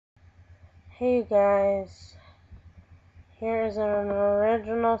Hey guys, here is an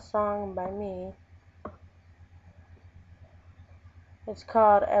original song by me. It's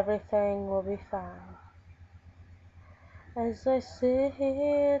called Everything Will Be Fine. As I sit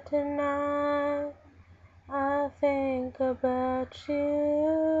here tonight, I think about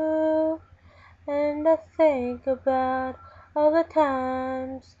you, and I think about all the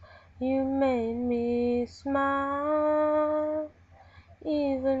times you made me smile.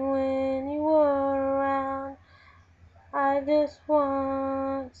 Even when you were around, I just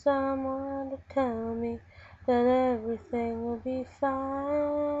want someone to tell me that everything will be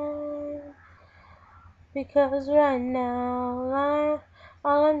fine. Because right now,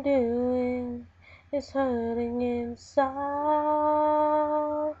 all I'm doing is hurting inside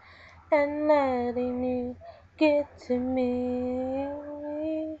and letting you get to me.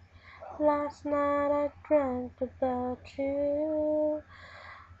 Last night I dreamt about you.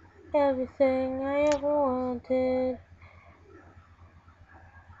 Everything I ever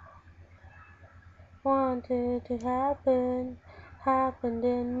wanted to happen, happened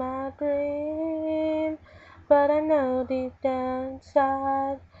in my dream. But I know deep down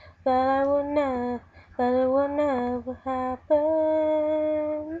inside that it will never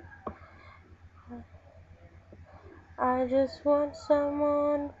happen. I just want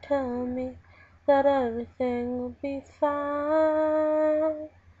someone to tell me that everything will be fine.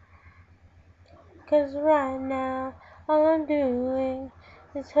 'Cause right now, all I'm doing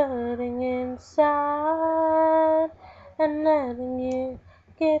is hurting inside and letting you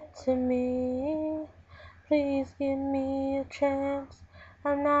get to me. Please give me a chance.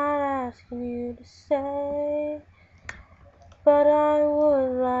 I'm not asking you to stay, but I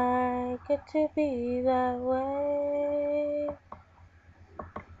would like it to be that way.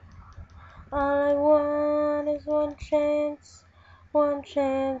 All I want is one chance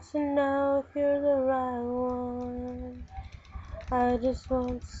to know if you're the right one. I just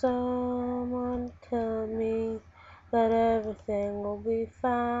want someone to tell me that everything will be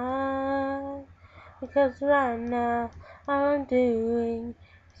fine. Because right now, all I'm doing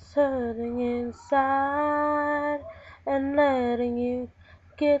is hurting inside and letting you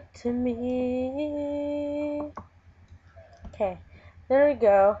get to me. Okay, there we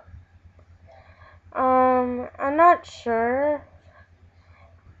go. I'm not sure.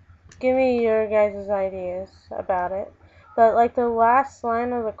 Give me your guys' ideas about it. But like the last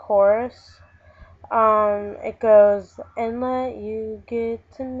line of the chorus, it goes, and let you get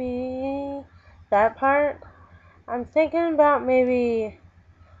to me. That part, I'm thinking about maybe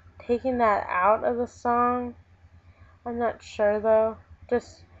taking that out of the song. I'm not sure though.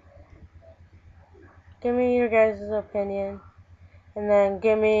 Just give me your guys' opinion. And then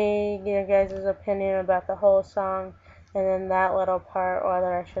give me your guys' opinion about the whole song. And then that little part,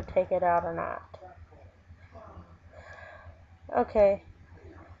 whether I should take it out or not. Okay.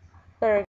 There we go.